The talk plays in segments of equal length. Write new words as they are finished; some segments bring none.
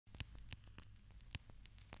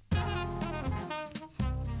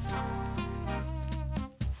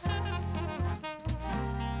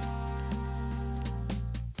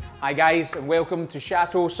Hi guys, and welcome to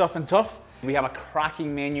Chateau Surf and Turf. We have a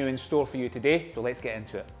cracking menu in store for you today, so let's get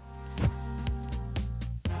into it.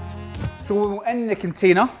 So in the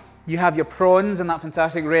container, you have your prawns and that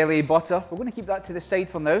fantastic Rayleigh butter. We're going to keep that to the side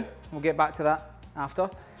for now. We'll get back to that after.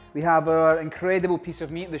 We have our incredible piece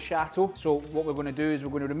of meat, the Chateau. So what we're going to do is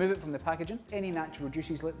we're going to remove it from the packaging. Any natural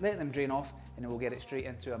juices, let them drain off, and then we'll get it straight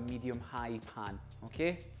into a medium-high pan,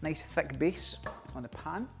 okay? Nice thick base on the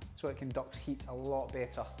pan, so it conducts heat a lot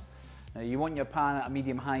better. Now you want your pan at a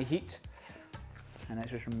medium-high heat, and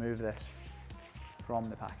let's just remove this from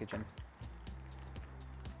the packaging.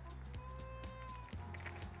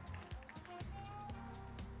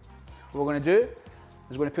 What we're going to do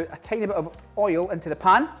is we're going to put a tiny bit of oil into the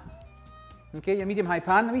pan. Okay, your medium-high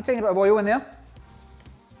pan, a wee tiny bit of oil in there.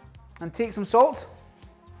 And take some salt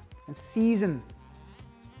and season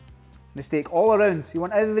the steak all around. So you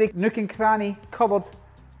want every nook and cranny covered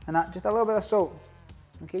and that, just a little bit of salt.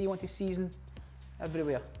 Okay, you want to season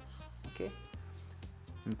everywhere. Okay,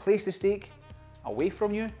 and place the steak away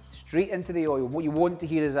from you, straight into the oil. What you want to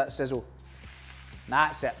hear is that sizzle.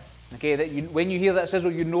 That's it. Okay, when you hear that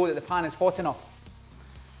sizzle, you know that the pan is hot enough.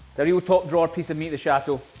 It's a real top drawer piece of meat, the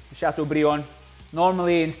Chateaubriand.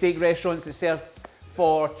 Normally in steak restaurants it's served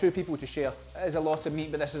for 2 people to share. It is a lot of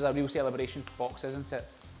meat, but this is a real celebration box, isn't it?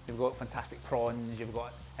 You've got fantastic prawns, you've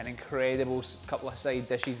got an incredible couple of side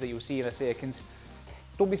dishes that you'll see in a second.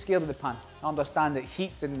 Don't be scared of the pan. I understand that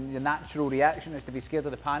heat and the natural reaction is to be scared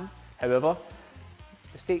of the pan. However,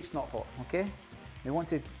 the steak's not hot, okay? We want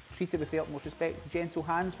to treat it with the utmost respect, gentle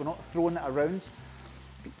hands. We're not throwing it around.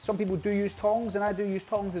 Some people do use tongs, and I do use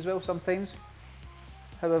tongs as well sometimes.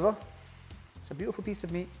 However, it's a beautiful piece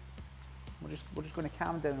of meat. We're just going to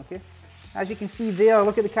calm down, okay? As you can see there,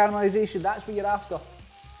 look at the caramelization. That's what you're after,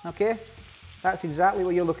 okay? That's exactly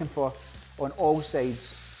what you're looking for on all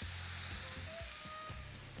sides.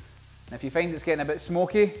 And if you find it's getting a bit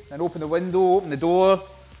smoky, then open the window, open the door,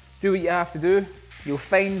 do what you have to do. You'll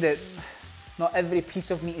find that not every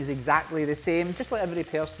piece of meat is exactly the same, just like every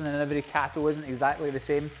person and every cattle isn't exactly the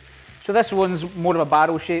same. So this one's more of a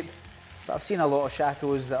barrel shape, but I've seen a lot of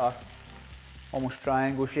chateaus that are almost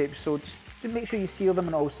triangle shaped, so just make sure you seal them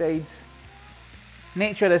on all sides.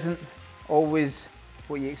 Nature isn't always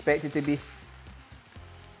what you expect it to be.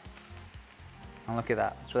 And look at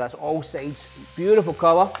that, so that's all sides, beautiful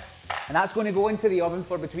colour, and that's going to go into the oven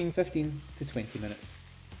for between 15 to 20 minutes.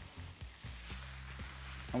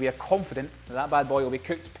 And we are confident that that bad boy will be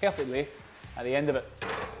cooked perfectly at the end of it.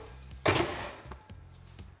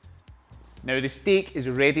 Now the steak is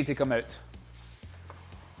ready to come out.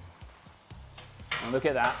 And look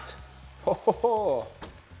at that. Ho, ho, ho.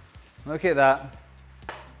 Look at that.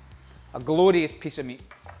 A glorious piece of meat.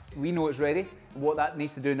 We know it's ready. What that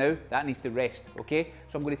needs to do now, that needs to rest, okay?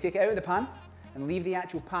 So I'm going to take it out of the pan and leave the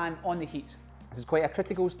actual pan on the heat. This is quite a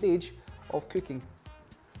critical stage of cooking.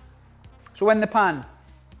 So in the pan,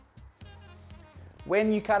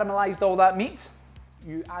 when you caramelised all that meat,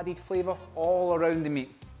 you added flavour all around the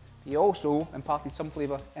meat. You also imparted some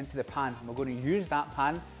flavour into the pan, and we're going to use that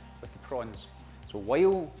pan with the prawns. So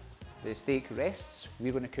while the steak rests,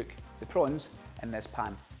 we're going to cook the prawns in this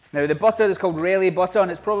pan. Now the butter is called Rayleigh butter, and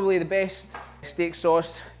it's probably the best steak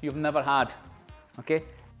sauce you've never had, okay?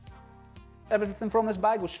 Everything from this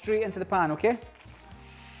bag goes straight into the pan, okay? And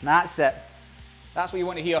that's it. That's what you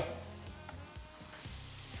want to hear.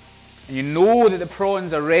 And you know that the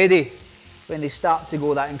prawns are ready when they start to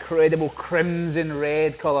go that incredible crimson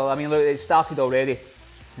red colour. I mean, look, it started already,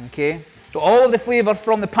 okay? So all of the flavour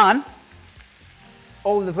from the pan,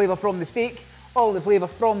 all of the flavour from the steak, all of the flavour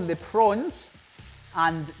from the prawns,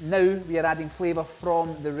 and now we are adding flavour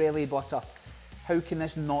from the Rayleigh butter. How can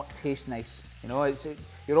this not taste nice? You know,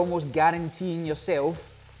 you're almost guaranteeing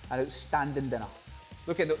yourself an outstanding dinner.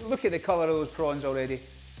 Look at the colour of those prawns already.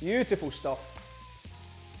 Beautiful stuff.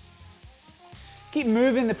 Keep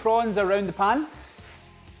moving the prawns around the pan.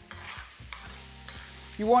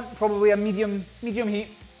 You want probably a medium heat,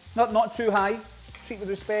 not too high. Treat with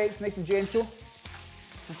respect, nice and gentle.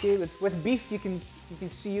 Okay, with beef you can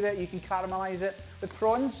sear it, you can caramelise it. With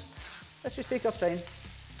prawns, let's just take our time.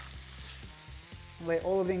 Let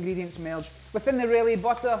all of the ingredients merge. Within the Rayleigh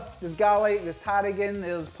butter, there's garlic, there's tarragon,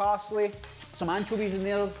 there's parsley, some anchovies in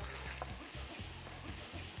there.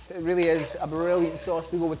 It really is a brilliant sauce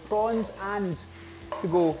to go with prawns and to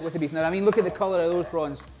go with the beef. Now, I mean, look at the colour of those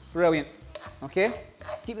prawns. Brilliant. Okay?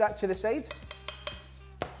 Keep that to the side.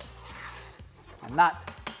 And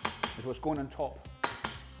that is what's going on top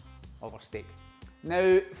of our steak.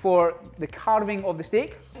 Now, for the carving of the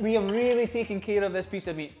steak, we have really taken care of this piece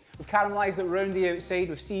of meat. We've caramelised it around the outside,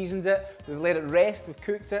 we've seasoned it, we've let it rest, we've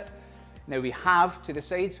cooked it. Now we have, to the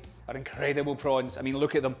sides, are incredible prawns. I mean,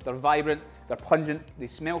 look at them. They're vibrant, they're pungent, they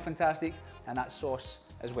smell fantastic, and that sauce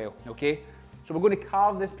as well, okay? So we're going to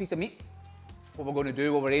carve this piece of meat. What we're going to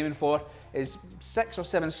do, what we're aiming for, is 6 or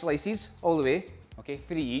 7 slices all the way, okay?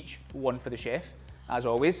 3 each, 1 for the chef, as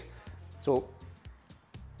always. So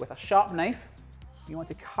with a sharp knife, you want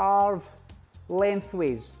to carve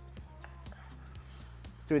lengthways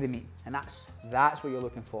through the meat, and that's what you're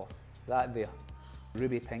looking for. That there,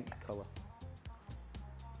 ruby pink colour.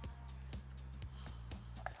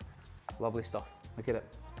 Lovely stuff. Look at it.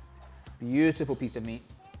 Beautiful piece of meat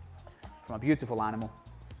from a beautiful animal,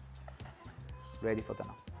 ready for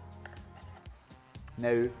dinner.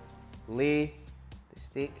 Now, lay the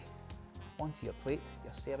steak onto your plate,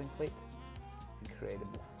 your serving plate.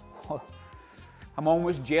 Incredible. I'm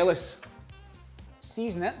almost jealous.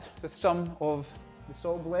 Season it with some of the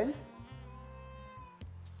salt blend.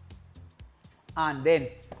 And then,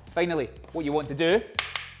 finally, what you want to do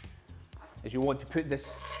is you want to put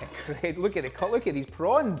this, look at the cut, look at these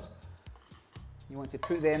prawns. You want to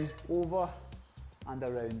put them over and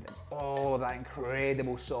around. And oh, that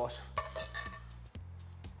incredible sauce.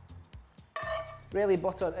 Really,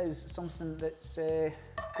 butter is something that's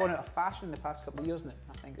gone out of fashion in the past couple of years, and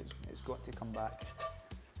I think it's got to come back.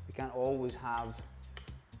 We can't always have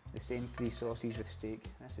the same 3 sauces with steak.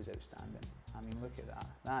 This is outstanding. I mean, look at that.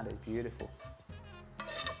 That is beautiful.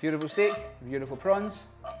 Beautiful steak, beautiful prawns.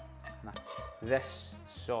 Now, this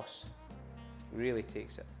sauce really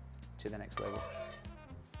takes it to the next level.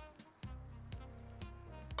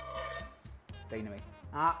 Dynamite.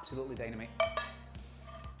 Absolutely dynamite.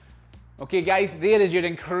 Okay guys, there is your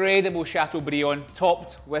incredible Chateaubriand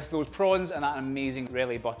topped with those prawns and that amazing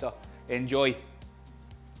Raleigh butter. Enjoy.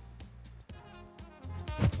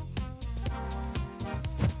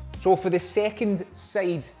 So for the second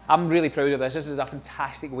side, I'm really proud of this. This is a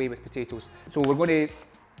fantastic way with potatoes. So we're going to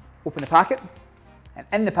open the packet, and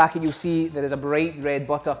in the packet you'll see there is a bright red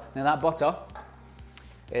butter. Now that butter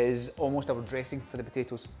is almost our dressing for the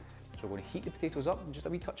potatoes. So we're going to heat the potatoes up with just a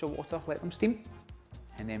wee touch of water, let them steam,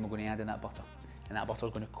 and then we're going to add in that butter, and that butter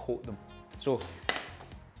is going to coat them. So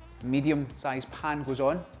medium-sized pan goes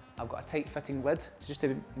on. I've got a tight fitting lid just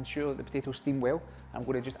to ensure that the potatoes steam well. I'm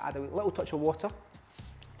going to just add a little touch of water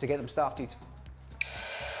to get them started.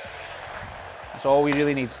 That's all we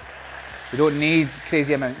really need. We don't need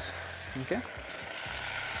crazy amounts, okay?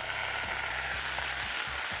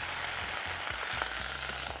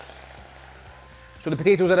 So the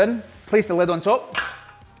potatoes are in, place the lid on top,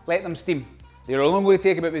 let them steam. They're only going to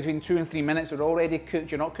take about between 2 and 3 minutes. They're already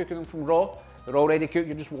cooked, you're not cooking them from raw, they're already cooked,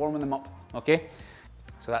 you're just warming them up, okay?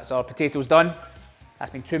 So that's our potatoes done.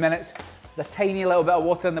 That's been 2 minutes. There's a tiny little bit of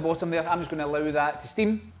water in the bottom there. I'm just going to allow that to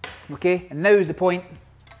steam, okay? And now is the point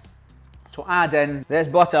to add in this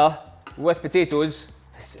butter with potatoes.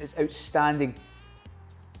 This is outstanding.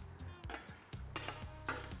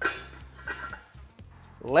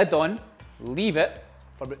 Lid on, leave it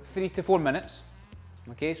for about 3 to 4 minutes.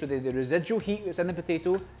 Okay, so the residual heat that's in the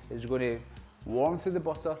potato is going to warm through the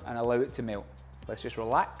butter and allow it to melt. Let's just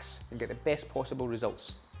relax and get the best possible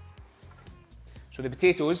results. So the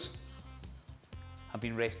potatoes have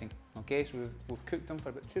been resting. Okay, so we've cooked them for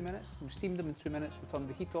about 2 minutes, we've steamed them in 2 minutes, we've turned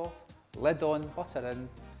the heat off, lid on, butter in,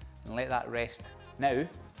 and let that rest. Now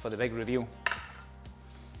for the big reveal.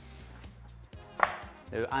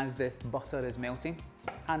 Now as the butter is melting,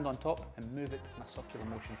 hand on top and move it in a circular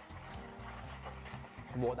motion.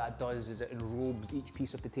 And what that does is it enrobes each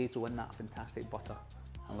piece of potato in that fantastic butter.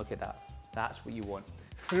 And look at that, that's what you want.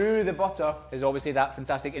 Through the butter is obviously that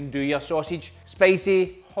fantastic indulge sausage.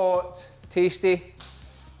 Spicy, hot, tasty.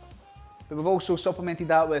 But we've also supplemented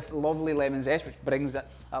that with lovely lemon zest, which brings a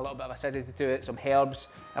little bit of acidity to it, some herbs.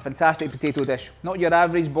 A fantastic potato dish. Not your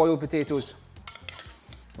average boiled potatoes.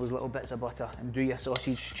 Those little bits of butter, indulge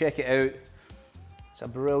sausage, check it out. It's a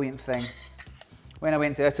brilliant thing. When I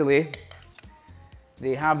went to Italy,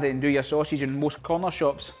 they have the indulge sausage in most corner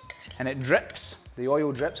shops, and it drips, the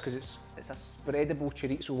oil drips, because it's a spreadable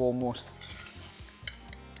chorizo almost.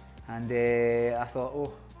 And I thought,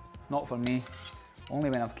 oh, not for me. Only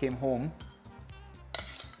when I've came home,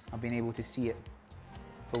 I've been able to see it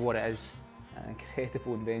for what it is. An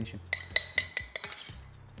incredible invention.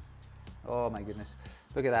 Oh my goodness,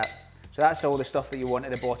 look at that. So that's all the stuff that you want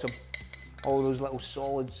at the bottom. All those little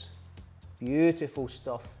solids, beautiful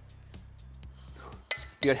stuff.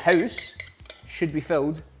 Your house should be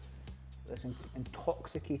filled with this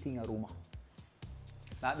intoxicating aroma.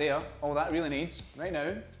 That there, all that really needs right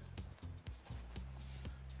now,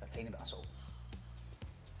 a tiny bit of salt.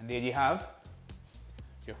 And there you have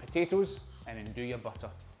your potatoes and indulge butter.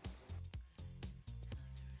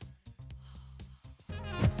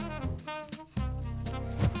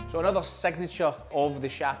 So another signature of the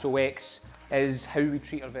Chateau-X is how we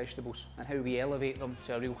treat our vegetables and how we elevate them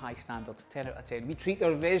to a real high standard, 10 out of 10. We treat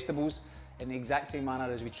our vegetables in the exact same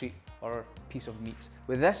manner as we treat our piece of meat.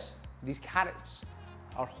 With this, these carrots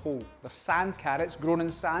are whole. They're sand carrots, grown in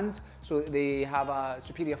sand, so they have a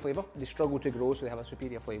superior flavour. They struggle to grow, so they have a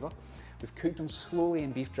superior flavour. We've cooked them slowly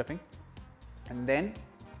in beef dripping, and then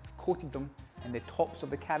we've coated them in the tops of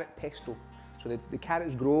the carrot pesto. So the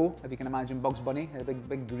carrots grow, if you can imagine Bugs Bunny, a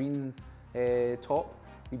big green top.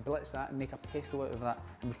 We blitz that and make a pesto out of that.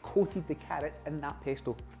 And we've coated the carrots in that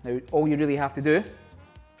pesto. Now, all you really have to do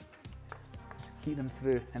is heat them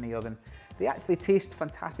through in the oven. They actually taste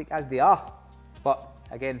fantastic as they are. But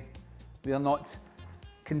again, we are not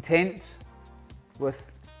content with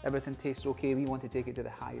everything tastes okay. We want to take it to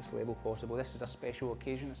the highest level possible. This is a special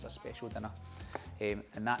occasion, it's a special dinner.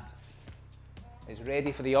 And that is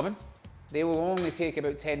ready for the oven. They will only take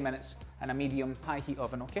about 10 minutes in a medium high heat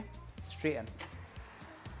oven, okay? Straight in.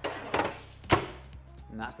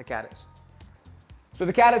 And that's the carrots. So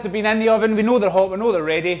the carrots have been in the oven, we know they're hot, we know they're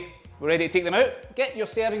ready. We're ready to take them out. Get your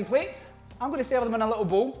serving plate. I'm going to serve them in a little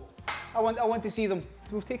bowl. I want to see them.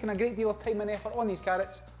 We've taken a great deal of time and effort on these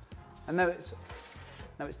carrots. And now it's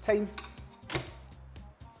time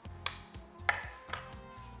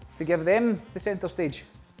to give them the centre stage.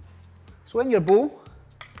 So in your bowl,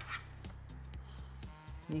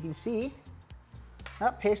 you can see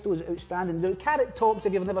that pesto is outstanding. The carrot tops,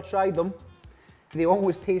 if you've never tried them, they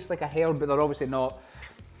almost taste like a herb, but they're obviously not.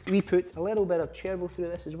 We put a little bit of chervil through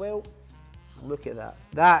this as well. Look at that.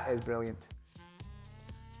 That is brilliant.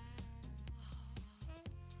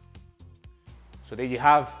 So there you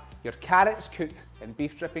have your carrots cooked in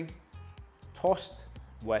beef dripping, tossed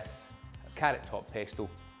with a carrot top pesto.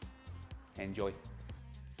 Enjoy.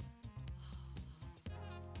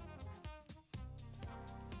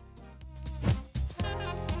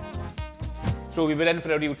 So we've been in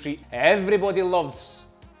for a real treat. Everybody loves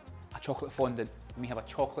a chocolate fondant, and we have a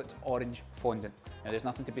chocolate orange fondant. Now there's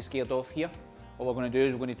nothing to be scared of here. All we're going to do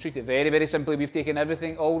is we're going to treat it very, very simply. We've taken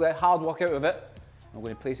everything, all the hard work out of it, and we're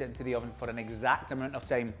going to place it into the oven for an exact amount of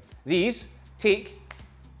time. These take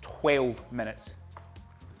 12 minutes.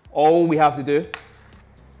 All we have to do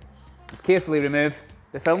is carefully remove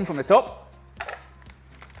the film from the top.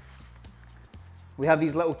 We have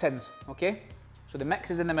these little tins, okay? So the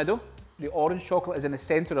mix is in the middle. The orange chocolate is in the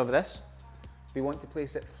centre of this. We want to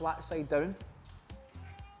place it flat side down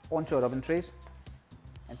onto our oven trays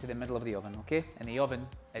into the middle of the oven, okay? And the oven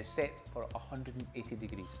is set for 180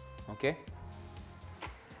 degrees, okay?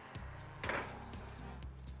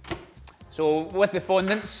 So with the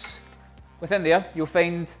fondants, within there you'll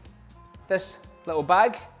find this little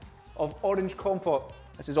bag of orange compote.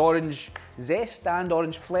 This is orange zest and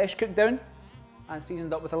orange flesh cooked down and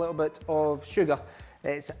seasoned up with a little bit of sugar.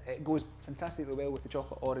 It goes fantastically well with the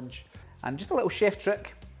chocolate orange. And just a little chef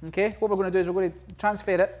trick, okay? What we're going to do is we're going to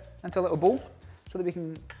transfer it into a little bowl so that we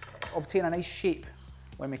can obtain a nice shape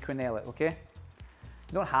when we quenelle it, okay?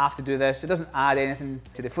 You don't have to do this, it doesn't add anything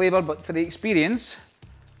to the flavour, but for the experience,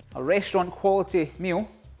 a restaurant quality meal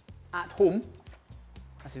at home,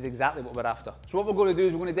 this is exactly what we're after. So what we're going to do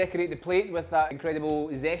is we're going to decorate the plate with that incredible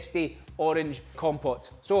zesty orange compote.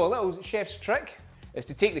 So a little chef's trick is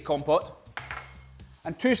to take the compote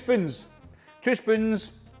and two spoons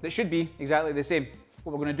that should be exactly the same.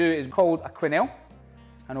 What we're going to do is called a quenelle.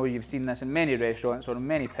 I know you've seen this in many restaurants or in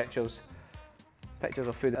many pictures. Pictures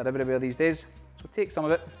of food are everywhere these days. So take some of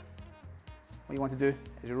it. What you want to do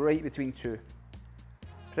is right between two.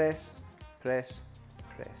 Press, press,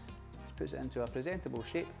 press. This puts it into a presentable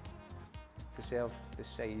shape to serve the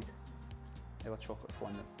side of a chocolate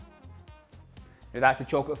fondant. Now that's the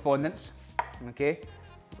chocolate fondants, okay?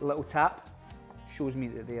 A little tap shows me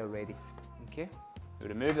that they are ready, okay? We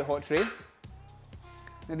remove the hot tray.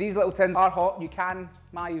 Now these little tins are hot. You can,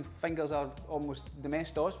 my fingers are almost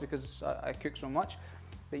domestos because I cook so much,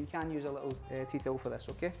 but you can use a little tea towel for this,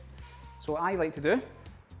 okay? So what I like to do,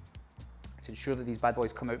 to ensure that these bad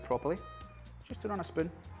boys come out properly, just to run a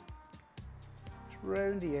spoon, just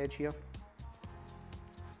round the edge here.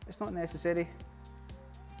 It's not necessary.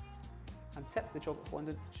 And tip the chocolate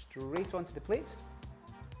fondant straight onto the plate,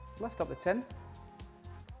 lift up the tin,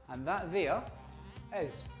 and that there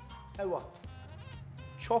is our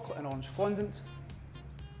chocolate and orange fondant.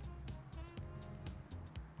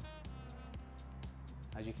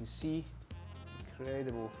 As you can see,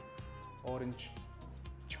 incredible orange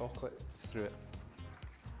chocolate through it.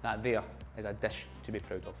 That there is a dish to be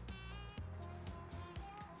proud of.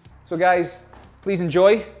 So guys, please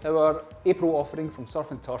enjoy our April offering from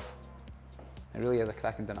Surf and Turf. It really is a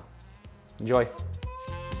cracking dinner. Enjoy.